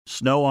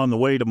Snow on the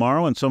way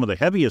tomorrow, and some of the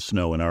heaviest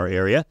snow in our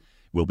area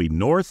will be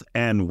north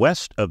and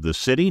west of the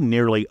city.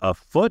 Nearly a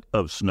foot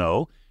of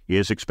snow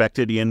is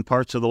expected in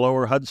parts of the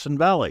lower Hudson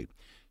Valley.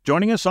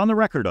 Joining us on the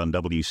record on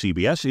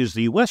WCBS is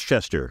the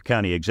Westchester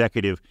County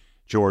Executive,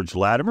 George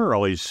Latimer.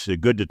 Always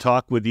good to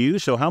talk with you.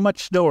 So how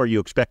much snow are you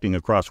expecting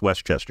across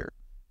Westchester?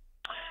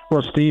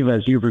 Well, Steve,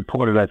 as you've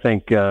reported, I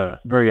think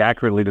very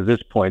accurately to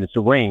this point, it's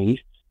a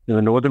range in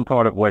the northern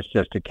part of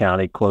Westchester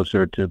County,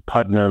 closer to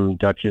Putnam,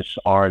 Dutchess,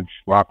 Orange,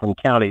 Rockland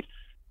County.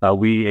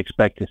 We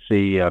expect to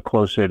see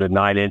closer to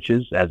 9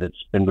 inches, as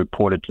it's been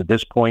reported to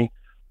this point.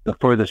 The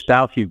further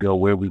south you go,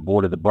 where we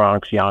border the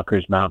Bronx,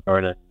 Yonkers, Mount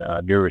Vernon,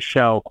 New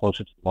Rochelle,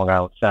 closer to Long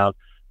Island Sound,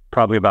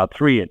 probably about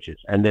 3 inches.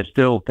 And there's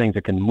still things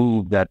that can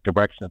move that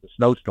direction of the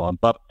snowstorm.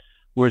 But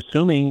we're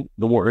assuming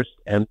the worst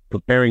and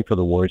preparing for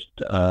the worst.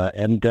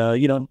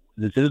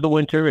 This is the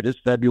winter. It is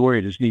February.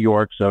 It is New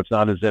York. So it's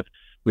not as if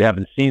we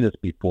haven't seen this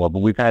before. But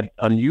we've had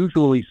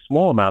unusually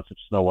small amounts of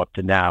snow up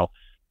to now.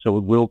 So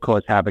it will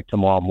cause havoc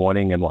tomorrow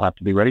morning, and we'll have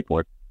to be ready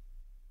for it.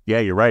 Yeah,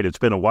 you're right. It's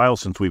been a while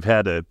since we've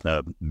had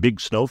a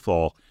big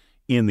snowfall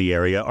in the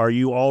area. Are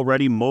you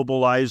already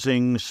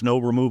mobilizing snow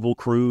removal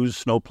crews,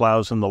 snow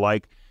plows, and the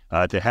like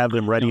to have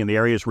them ready in the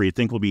areas where you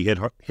think will be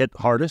hit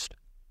hardest?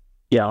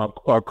 Yeah,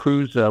 our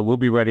crews will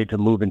be ready to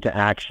move into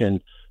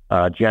action.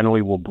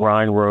 Generally, we'll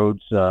brine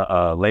roads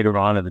later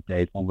on in the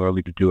day. It's a little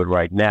early to do it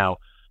right now.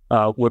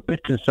 We're a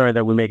bit concerned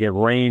that we may get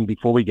rain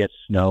before we get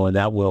snow, and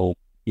that will,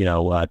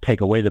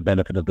 take away the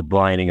benefit of the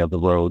brining of the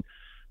road.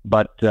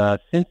 But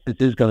since this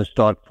is going to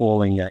start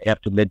falling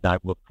after midnight,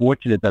 we're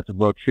fortunate that the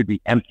road should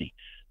be empty.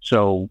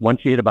 So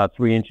once you hit about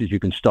 3 inches, you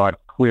can start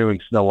clearing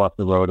snow off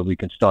the road, and we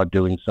can start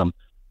doing some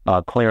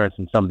clearance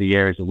in some of the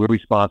areas that we're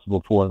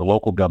responsible for and the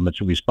local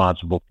governments are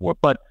responsible for.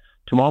 But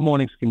tomorrow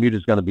morning's commute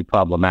is going to be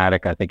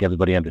problematic. I think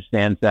everybody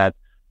understands that.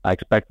 I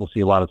expect we'll see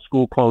a lot of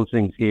school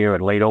closings here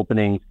and late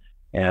openings.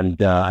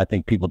 And I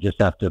think people just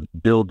have to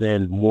build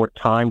in more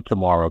time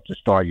tomorrow to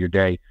start your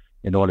day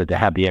in order to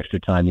have the extra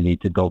time you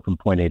need to go from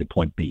point A to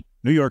point B.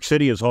 New York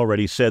City has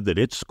already said that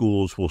its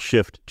schools will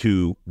shift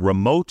to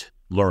remote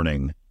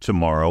learning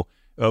tomorrow.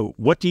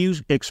 What do you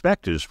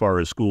expect as far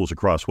as schools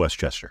across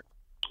Westchester?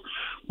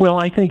 Well,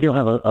 I think you'll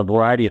have a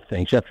variety of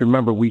things. You have to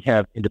remember we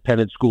have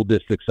independent school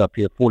districts up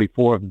here,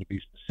 44 of them to be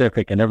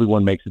specific, and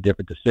everyone makes a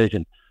different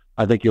decision.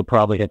 I think you'll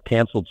probably have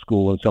canceled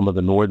school in some of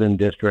the northern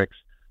districts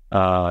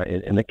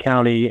in the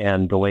county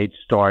and delayed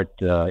start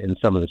in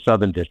some of the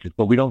southern districts,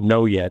 but we don't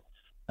know yet.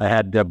 I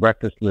had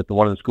breakfast with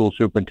one of the school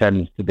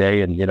superintendents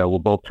today, and, we're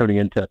both turning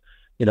into,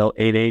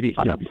 880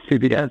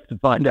 CBS to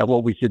find out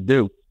what we should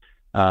do.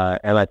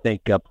 And I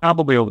think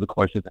probably over the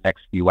course of the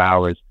next few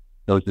hours,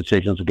 those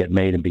decisions will get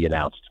made and be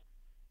announced.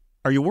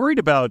 Are you worried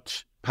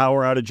about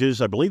power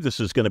outages? I believe this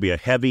is going to be a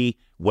heavy,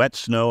 wet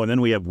snow, and then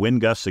we have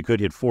wind gusts that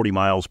could hit 40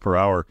 miles per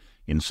hour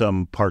in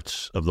some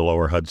parts of the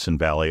lower Hudson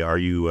Valley. Are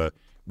you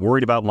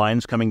worried about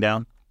lines coming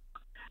down?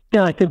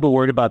 Yeah, I think we're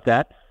worried about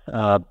that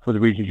for the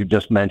reasons you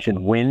just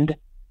mentioned. Wind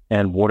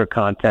and water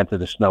content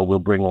of the snow will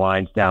bring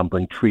lines down,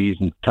 bring trees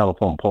and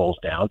telephone poles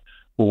down.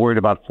 We're worried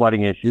about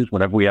flooding issues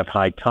whenever we have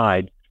high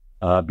tide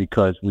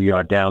because we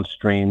are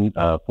downstream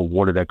for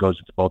water that goes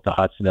into both the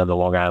Hudson and the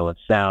Long Island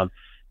Sound.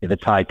 If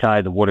it's high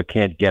tide, the water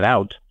can't get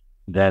out,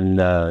 then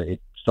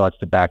it starts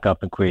to back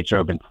up and creates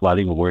urban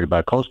flooding. We're worried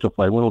about coastal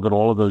flooding. We'll look at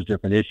all of those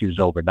different issues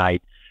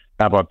overnight,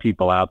 have our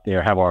people out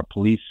there, have our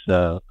police,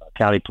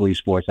 county police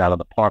force out on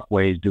the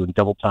parkways doing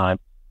double time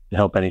to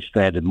help any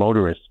stranded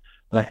motorists.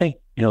 But I think,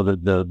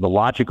 the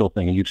logical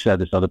thing, and you've said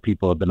this, other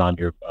people have been on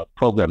your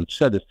program and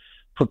said this,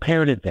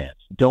 prepare in advance.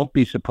 Don't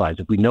be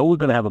surprised. If we know we're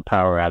going to have a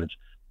power outage,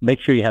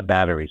 make sure you have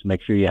batteries.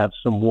 Make sure you have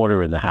some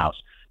water in the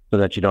house so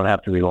that you don't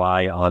have to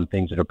rely on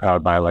things that are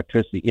powered by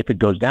electricity if it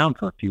goes down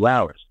for a few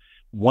hours.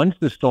 Once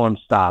the storm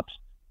stops,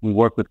 we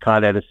work with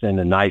Con Edison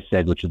and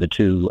NYSEG, which are the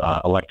two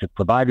electric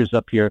providers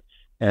up here,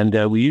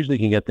 and we usually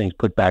can get things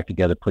put back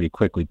together pretty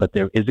quickly. But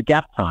there is a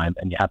gap time,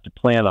 and you have to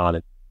plan on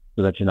it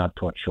so that you're not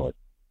caught short.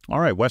 All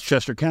right,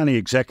 Westchester County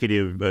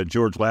Executive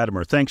George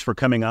Latimer, thanks for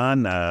coming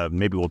on.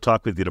 Maybe we'll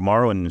talk with you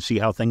tomorrow and see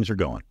how things are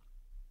going.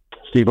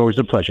 Steve, always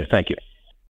a pleasure. Thank you.